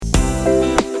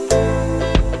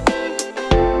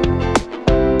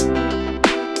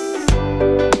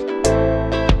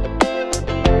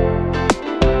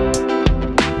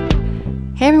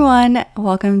everyone.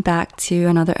 Welcome back to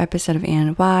another episode of Ann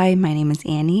and Why. My name is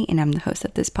Annie and I'm the host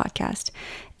of this podcast.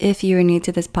 If you are new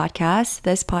to this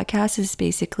podcast is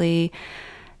basically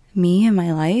me and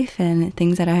my life and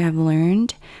things that I have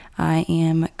learned. I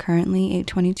am currently a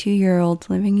 22-year-old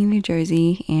living in New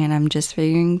Jersey and I'm just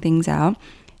figuring things out.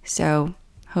 So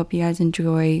hope you guys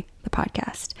enjoy the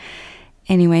podcast.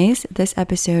 Anyways, this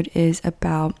episode is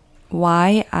about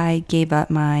why I gave up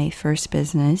my first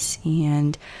business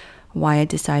and why I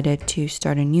decided to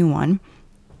start a new one.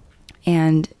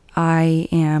 And I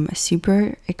am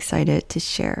super excited to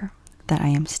share that I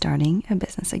am starting a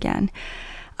business again.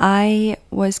 I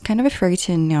was kind of afraid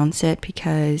to announce it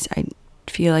because I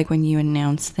feel like when you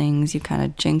announce things, you kind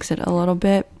of jinx it a little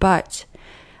bit, but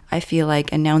I feel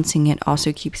like announcing it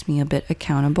also keeps me a bit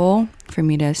accountable for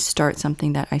me to start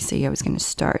something that I say I was going to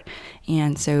start.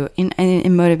 And so it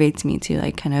motivates me to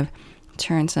like kind of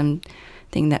turn something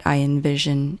that I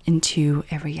envision into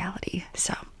a reality.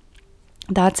 So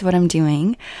that's what I'm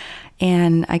doing.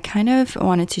 And I kind of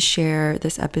wanted to share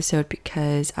this episode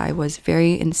because I was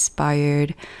very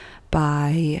inspired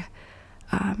by,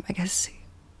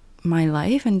 my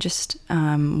life and just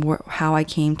how I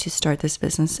came to start this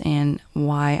business and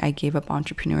why I gave up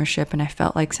entrepreneurship. And I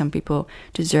felt like some people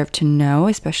deserve to know,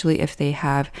 especially if they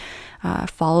have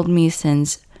followed me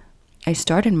since I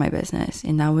started my business,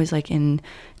 and that was like in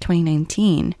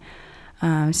 2019.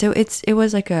 So it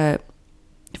was like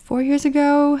 4 years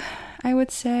ago, I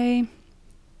would say.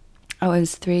 Oh, it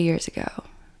was 3 years ago.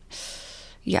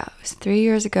 Yeah, it was 3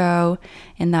 years ago,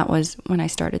 and that was when I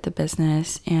started the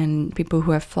business. And people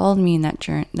who have followed me in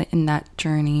that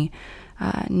journey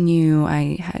knew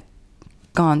I had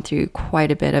gone through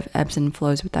quite a bit of ebbs and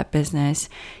flows with that business.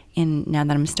 And now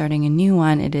that I'm starting a new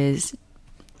one, it is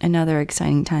another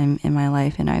exciting time in my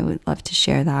life, and I would love to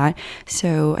share that.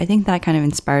 So I think that kind of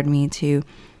inspired me to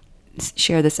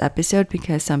share this episode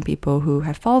because some people who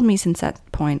have followed me since that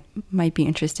point might be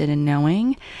interested in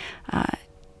knowing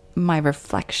my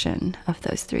reflection of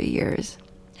those 3 years.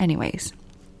 Anyways,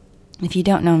 if you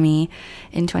don't know me,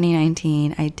 in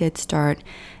 2019, I did start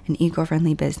an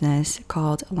eco-friendly business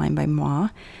called Line by Moi,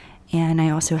 and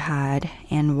I also had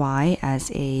NY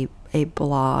as a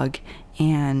blog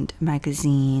and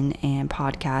magazine and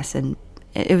podcast, and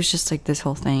it was just like this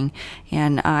whole thing.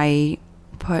 And I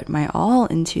put my all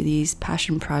into these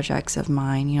passion projects of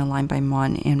mine. Line by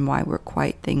Moi and Why were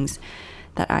quite things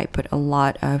that I put a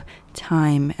lot of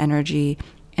time, energy,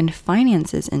 and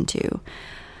finances into.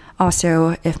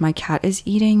 Also, if my cat is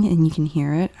eating and you can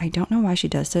hear it, I don't know why she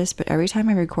does this, but every time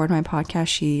I record my podcast,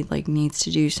 she like needs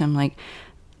to do some like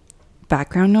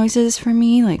background noises for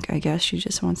me. Like, I guess she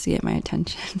just wants to get my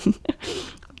attention.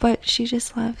 But she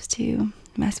just loves to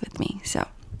mess with me. So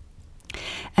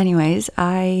anyways,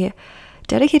 I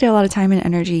dedicated a lot of time and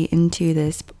energy into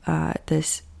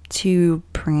this two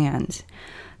brands.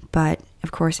 But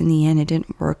of course, in the end, it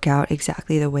didn't work out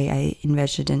exactly the way I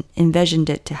envisioned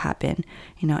it to happen.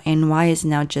 And why is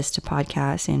now just a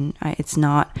podcast, and it's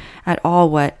not at all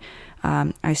what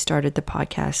I started the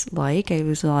podcast like. It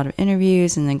was a lot of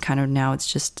interviews, and then kind of now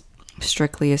it's just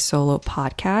strictly a solo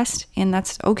podcast, and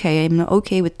that's okay. I'm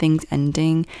okay with things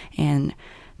ending and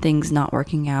things not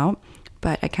working out,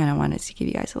 but I kind of wanted to give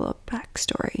you guys a little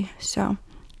backstory. So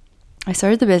I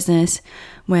started the business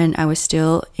when I was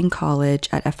still in college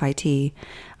at FIT.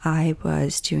 I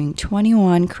was doing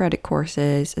 21 credit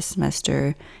courses a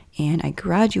semester, and I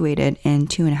graduated in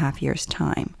 2.5 years'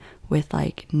 time with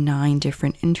like 9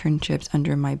 different internships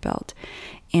under my belt.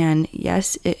 And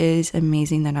yes, it is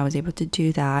amazing that I was able to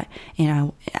do that.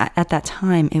 And at that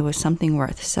time, it was something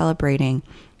worth celebrating,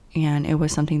 and it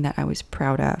was something that I was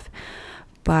proud of.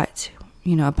 But,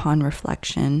 upon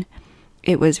reflection,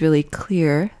 it was really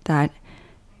clear that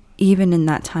even in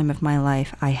that time of my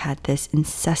life, I had this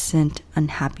incessant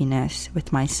unhappiness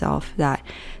with myself that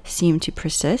seemed to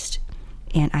persist,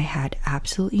 and I had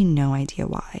absolutely no idea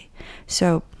why.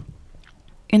 So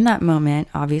in that moment,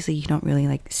 obviously you don't really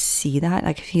like see that.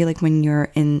 Like, I feel like when you're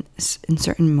in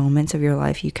certain moments of your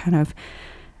life, you kind of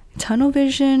tunnel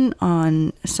vision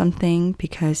on something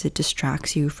because it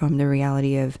distracts you from the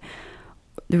reality of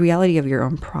your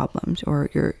own problems, or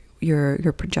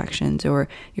your projections, or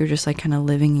you're just like kind of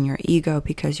living in your ego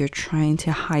because you're trying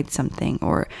to hide something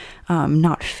or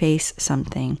not face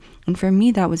something. And for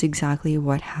me, that was exactly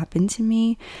what happened to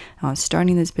me. I was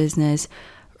starting this business,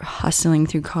 hustling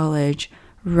through college,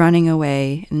 running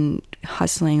away and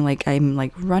hustling, like I'm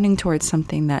like running towards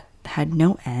something that had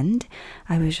no end.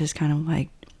 I was just kind of like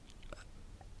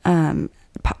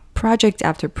project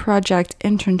after project,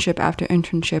 internship after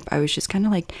internship. I was just kind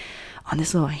of like on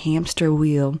this little hamster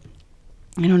wheel,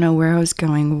 I don't know where I was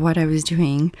going, what I was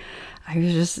doing. I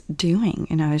was just doing,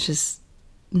 and I was just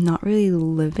not really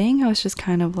living. I was just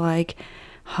kind of like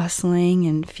hustling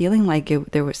and feeling like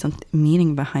there was some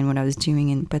meaning behind what I was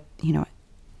doing. And but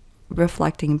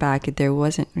reflecting back, there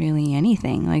wasn't really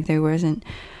anything. Like there wasn't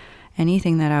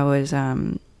anything that I was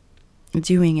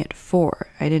doing it for.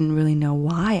 I didn't really know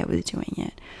why I was doing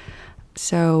it.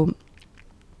 So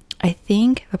I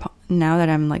think now that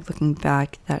I'm like looking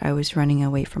back, that I was running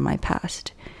away from my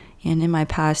past. And in my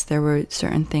past, there were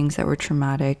certain things that were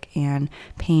traumatic and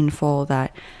painful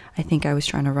that I think I was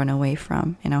trying to run away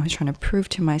from. And I was trying to prove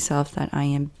to myself that I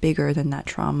am bigger than that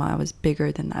trauma. I was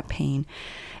bigger than that pain.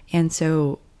 And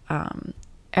so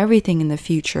everything in the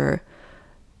future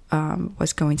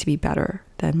was going to be better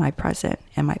than my present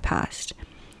and my past.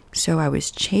 So I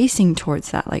was chasing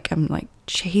towards that. Like I'm like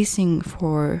chasing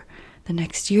for the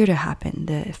next year to happen,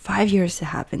 the 5 years to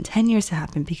happen, 10 years to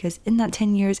happen, because in that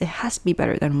 10 years, it has to be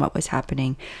better than what was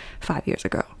happening 5 years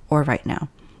ago or right now.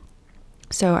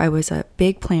 So I was a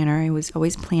big planner. I was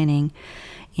always planning,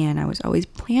 and I was always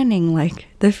planning like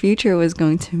the future was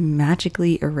going to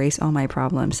magically erase all my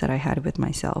problems that I had with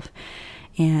myself.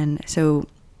 And so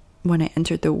when I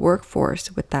entered the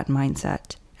workforce with that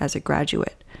mindset as a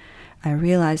graduate, I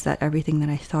realized that everything that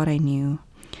I thought I knew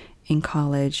in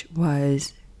college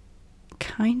was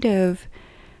kind of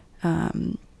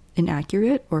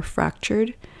inaccurate or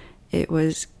fractured. It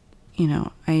was,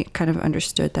 I kind of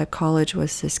understood that college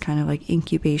was this kind of like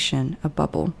incubation, a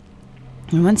bubble.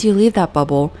 And once you leave that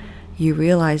bubble, you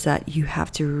realize that you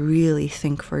have to really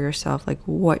think for yourself, like,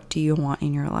 what do you want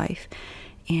in your life?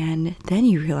 And then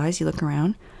you realize, you look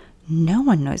around, no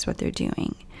one knows what they're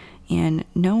doing. And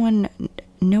no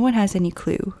one has any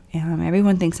clue.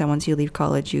 Everyone thinks that once you leave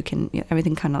college,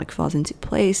 everything kind of like falls into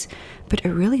place, but it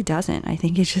really doesn't. I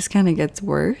think it just kind of gets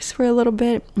worse for a little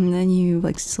bit, and then you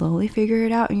like slowly figure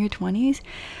it out in your 20s.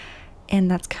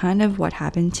 And that's kind of what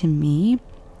happened to me.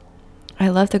 I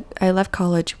left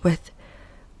college with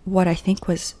what I think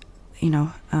was,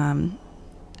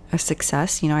 a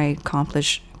success. I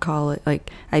accomplished college, like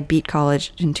I beat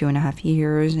college in 2.5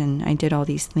 years, and I did all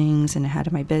these things, and I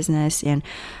had my business, and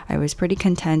I was pretty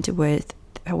content with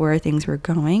where things were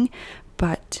going,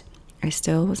 but I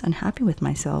still was unhappy with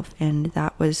myself. And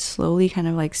that was slowly kind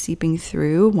of like seeping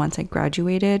through once I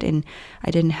graduated, and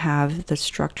I didn't have the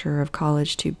structure of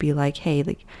college to be like, hey,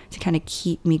 like to kind of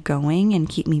keep me going and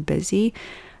keep me busy.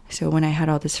 So when I had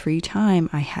all this free time,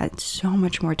 I had so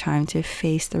much more time to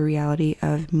face the reality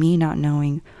of me not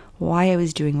knowing why I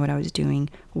was doing what I was doing,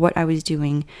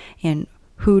 and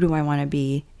who do I want to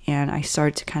be. And I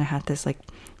started to kind of have this like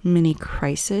mini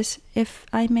crisis, if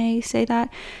I may say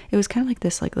that. It was kind of like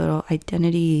this like little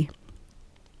identity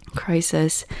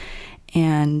crisis.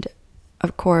 And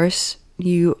of course,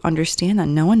 you understand that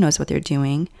no one knows what they're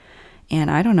doing,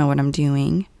 and I don't know what I'm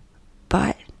doing,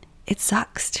 but it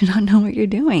sucks to not know what you're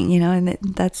doing, and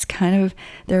that's kind of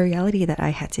the reality that I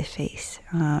had to face.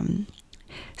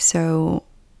 So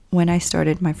when I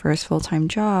started my first full-time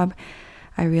job,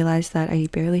 I realized that I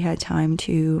barely had time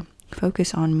to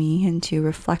focus on me and to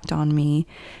reflect on me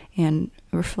and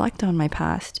reflect on my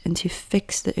past and to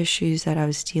fix the issues that I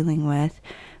was dealing with,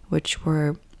 which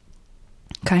were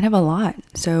kind of a lot.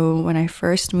 So when I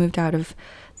first moved out of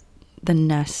the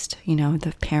nest,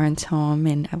 the parents' home,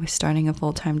 and I was starting a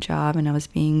full-time job, and I was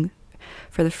being,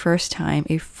 for the first time,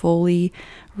 a fully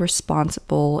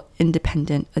responsible,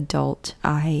 independent adult,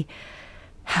 I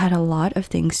had a lot of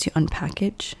things to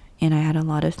unpackage, and I had a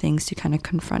lot of things to kind of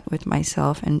confront with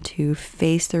myself and to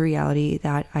face the reality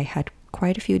that I had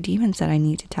quite a few demons that I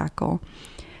need to tackle.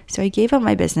 So I gave up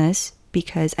my business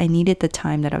because I needed the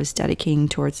time that I was dedicating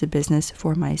towards the business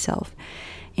for myself.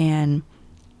 And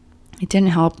it didn't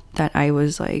help that I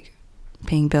was like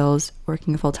paying bills,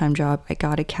 working a full-time job. I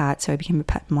got a cat, so I became a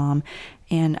pet mom,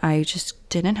 and I just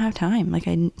didn't have time. Like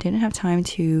I didn't have time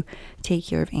to take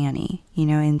care of Annie,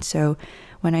 and so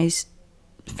when I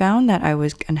found that I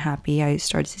was unhappy, I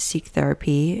started to seek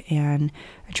therapy, and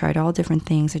I tried all different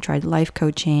things. I tried life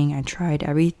coaching. I tried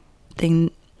everything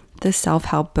the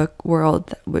self-help book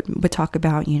world would talk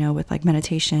about, with like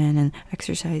meditation and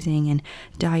exercising and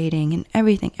dieting and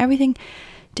everything. Everything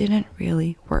didn't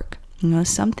really work.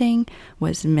 Something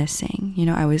was missing.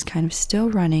 I was kind of still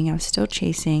running. I was still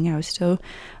chasing. I was still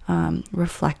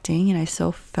reflecting, and I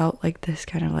still felt like this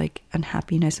kind of like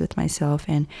unhappiness with myself.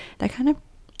 And that kind of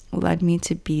led me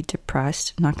to be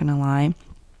depressed, not gonna lie.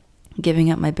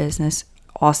 Giving up my business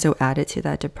also added to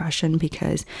that depression,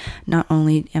 because not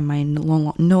only am I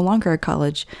no longer a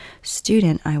college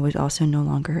student, I was also no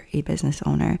longer a business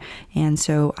owner. And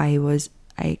so I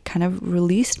I kind of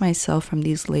released myself from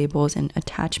these labels and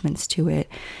attachments to it.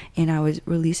 And I was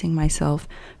releasing myself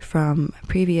from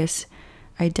previous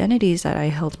identities that I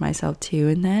held myself to.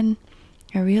 And then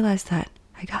I realized that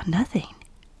I got nothing.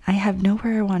 I have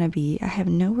nowhere I want to be. I have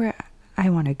nowhere I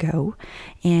want to go.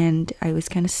 And I was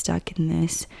kind of stuck in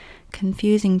this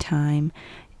confusing time.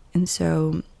 And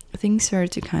so things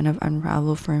started to kind of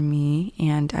unravel for me,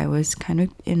 and I was kind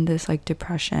of in this like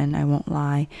depression, I won't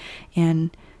lie.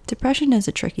 And depression is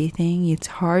a tricky thing. It's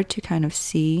hard to kind of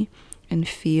see and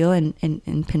feel and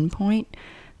pinpoint,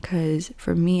 because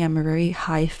for me, I'm a very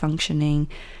high functioning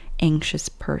anxious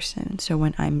person. So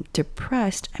when I'm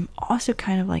depressed, I'm also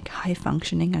kind of like high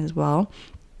functioning as well.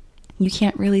 You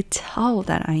can't really tell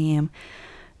that I am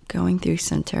going through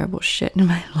some terrible shit in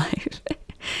my life.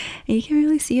 And you can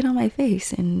really see it on my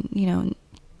face. And, you know,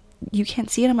 you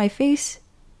can't see it on my face,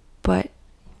 but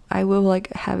I will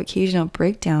like have occasional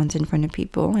breakdowns in front of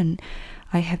people, and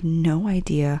I have no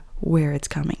idea where it's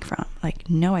coming from. Like,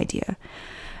 no idea.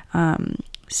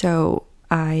 So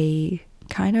I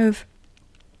kind of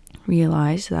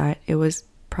realized that it was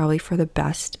probably for the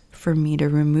best for me to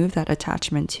remove that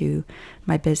attachment to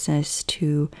my business,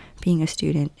 to being a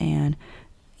student, and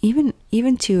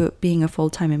even to being a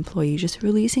full-time employee, just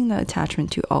releasing the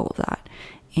attachment to all of that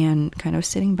and kind of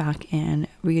sitting back and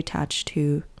reattach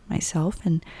to myself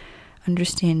and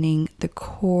understanding the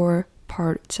core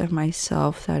parts of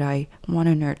myself that I want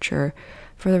to nurture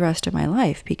for the rest of my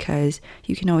life. Because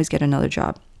you can always get another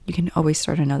job, you can always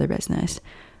start another business,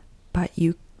 but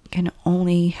you can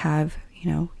only have,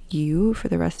 you know, you for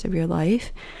the rest of your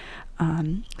life.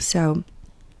 So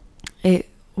it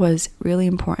was really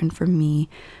important for me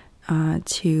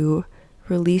to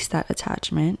release that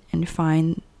attachment and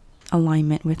find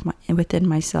alignment within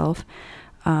myself,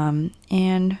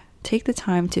 and take the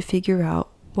time to figure out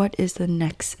what is the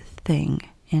next thing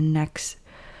and next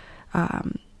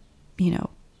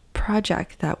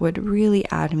project that would really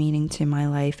add meaning to my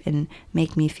life and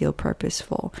make me feel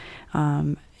purposeful.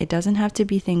 It doesn't have to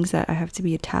be things that I have to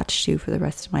be attached to for the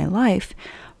rest of my life,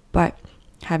 but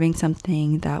having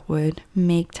something that would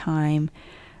make time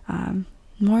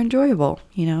more enjoyable,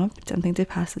 you know, something to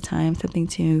pass the time, something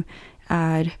to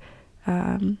add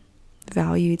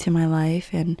value to my life.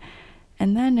 And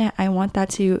then I want that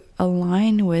to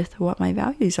align with what my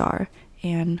values are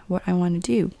and what I want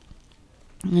to do.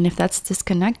 And if that's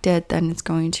disconnected, then it's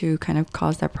going to kind of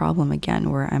cause that problem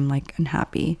again where I'm like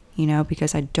unhappy, you know,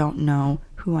 because I don't know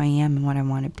who I am and what I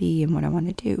want to be and what I want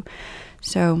to do.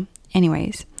 So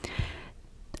anyways,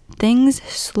 things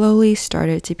slowly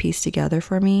started to piece together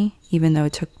for me, even though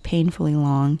it took painfully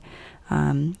long.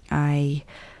 I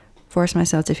forced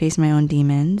myself to face my own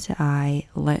demons. I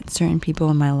let certain people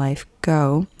in my life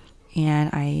go, and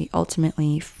I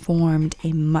ultimately formed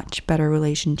a much better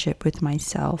relationship with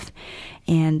myself.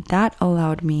 And that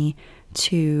allowed me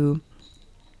to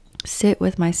sit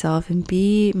with myself and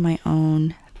be my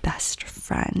own best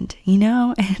friend, you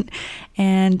know?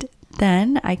 And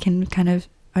then I can kind of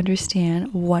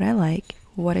understand what I like,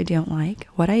 what I don't like,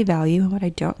 what I value and what I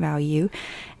don't value,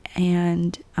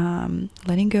 and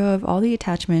letting go of all the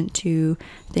attachment to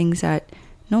things that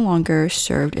no longer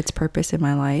served its purpose in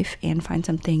my life, and find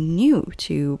something new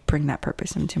to bring that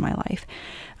purpose into my life.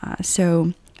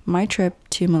 So my trip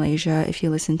to Malaysia, if you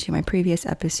listen to my previous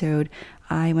episode,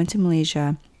 I went to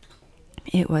Malaysia.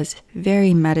 It was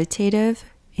very meditative,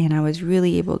 and I was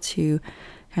really able to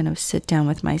kind of sit down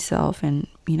with myself and,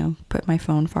 you know, put my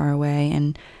phone far away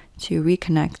and to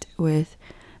reconnect with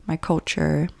my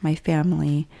culture, my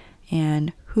family,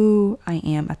 and who I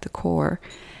am at the core.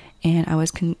 And I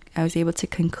was able to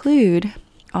conclude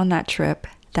on that trip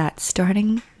that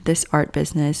starting this art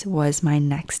business was my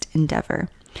next endeavor.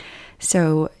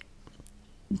 So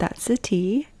that's the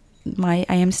tea. I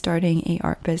am starting a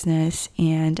art business,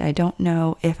 and I don't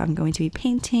know if I'm going to be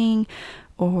painting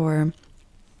or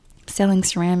selling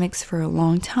ceramics for a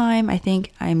long time. I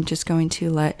think I'm just going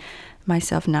to let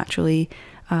myself naturally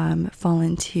fall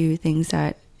into things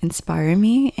that inspire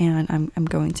me, and I'm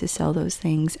going to sell those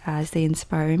things as they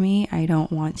inspire me. I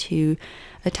don't want to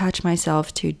attach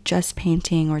myself to just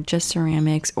painting or just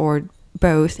ceramics or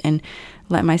both and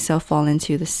let myself fall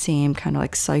into the same kind of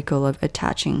like cycle of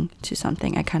attaching to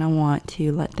something. I kind of want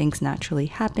to let things naturally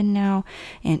happen now,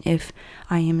 and if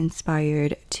I am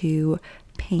inspired to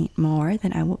paint more,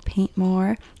 then I will paint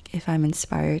more. If I'm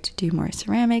inspired to do more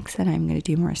ceramics, then I'm going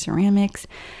to do more ceramics.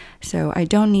 So I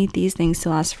don't need these things to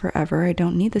last forever. I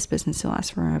don't need this business to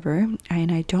last forever,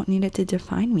 and I don't need it to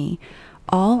define me.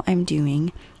 All I'm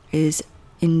doing is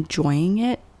enjoying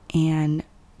it and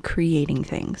creating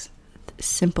things.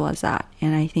 Simple as that.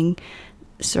 And I think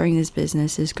starting this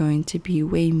business is going to be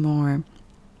way more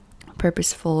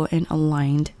purposeful and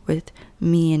aligned with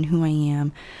me and who I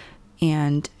am,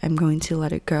 and I'm going to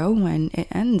let it go when it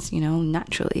ends,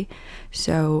 naturally.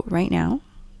 So right now,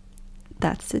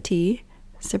 that's the tea.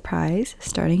 Surprise,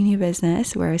 starting a new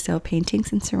business where I sell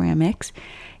paintings and ceramics,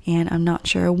 and I'm not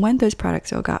sure when those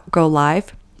products will go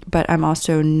live, but I'm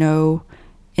also in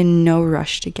no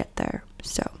rush to get there.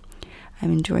 So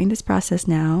I'm enjoying this process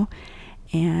now,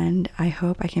 and I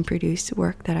hope I can produce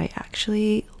work that I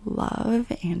actually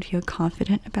love and feel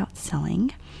confident about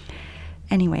selling.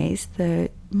 Anyways,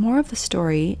 the more of the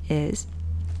story is,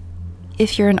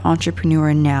 if you're an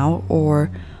entrepreneur now or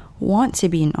want to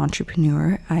be an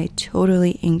entrepreneur, I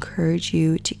totally encourage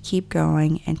you to keep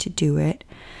going and to do it.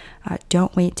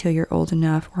 Don't wait till you're old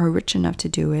enough or rich enough to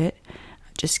do it.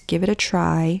 Just give it a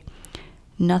try.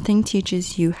 Nothing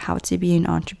teaches you how to be an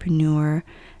entrepreneur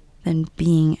than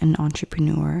being an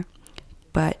entrepreneur.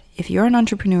 But if you're an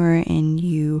entrepreneur and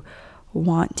you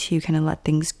want to kind of let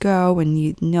things go and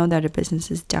you know that a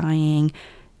business is dying,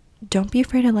 don't be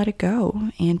afraid to let it go,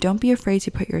 and don't be afraid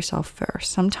to put yourself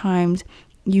first. Sometimes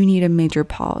you need a major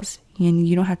pause, and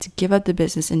you don't have to give up the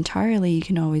business entirely. You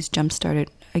can always jumpstart it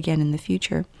again in the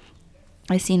future.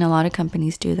 I've seen a lot of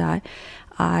companies do that.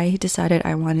 I decided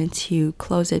I wanted to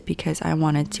close it because I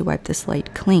wanted to wipe the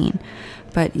slate clean.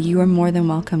 But you are more than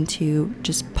welcome to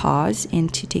just pause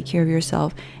and to take care of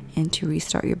yourself and to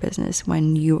restart your business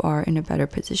when you are in a better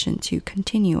position to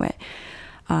continue it.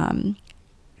 And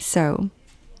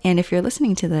if you're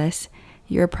listening to this,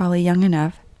 you're probably young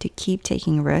enough to keep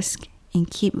taking risk and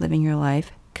keep living your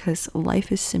life, because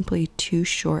life is simply too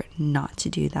short not to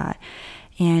do that.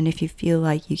 And if you feel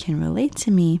like you can relate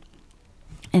to me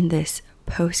in this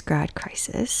post-grad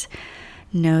crisis,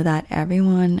 know that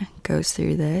everyone goes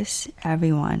through this.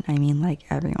 Everyone, I mean like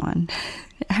everyone,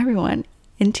 everyone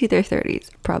into their 30s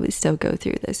probably still go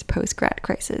through this post-grad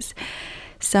crisis.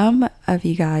 Some of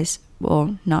you guys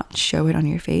will not show it on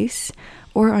your face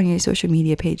or on your social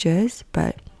media pages,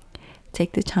 but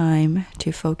take the time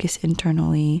to focus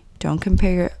internally. Don't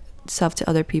compare yourself to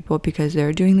other people because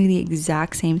they're doing the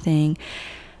exact same thing.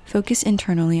 Focus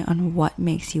internally on what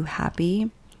makes you happy,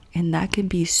 and that could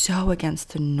be so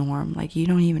against the norm. Like, you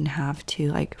don't even have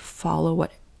to follow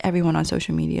what everyone on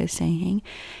social media is saying,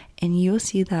 and you'll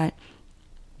see that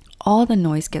all the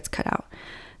noise gets cut out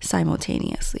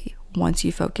simultaneously once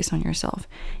you focus on yourself,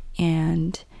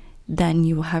 and then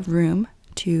you will have room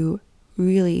to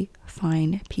really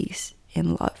find peace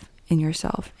and love in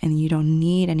yourself, and you don't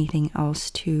need anything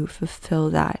else to fulfill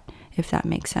that, if that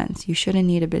makes sense. You shouldn't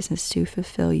need a business to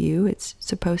fulfill you. It's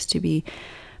supposed to be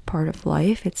part of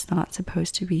life. It's not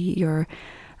supposed to be your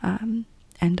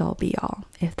end all be all,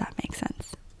 if that makes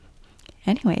sense.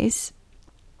 Anyways,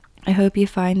 I hope you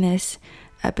find this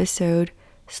episode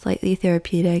slightly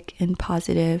therapeutic and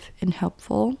positive and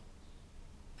helpful.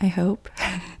 I hope.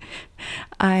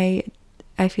 I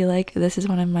feel like this is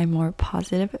one of my more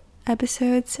positive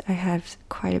episodes. I have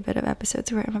quite a bit of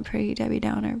episodes where I'm a pretty Debbie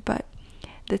Downer, but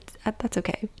that's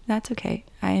okay. That's okay.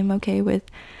 I am okay with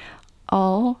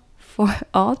all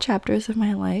chapters of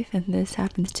my life, and this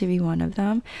happens to be one of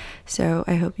them. So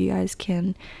I hope you guys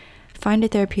can find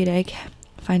it therapeutic,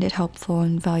 find it helpful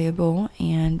and valuable,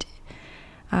 and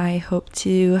I hope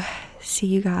to see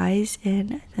you guys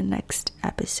in the next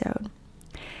episode.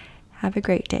 Have a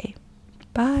great day.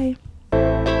 Bye.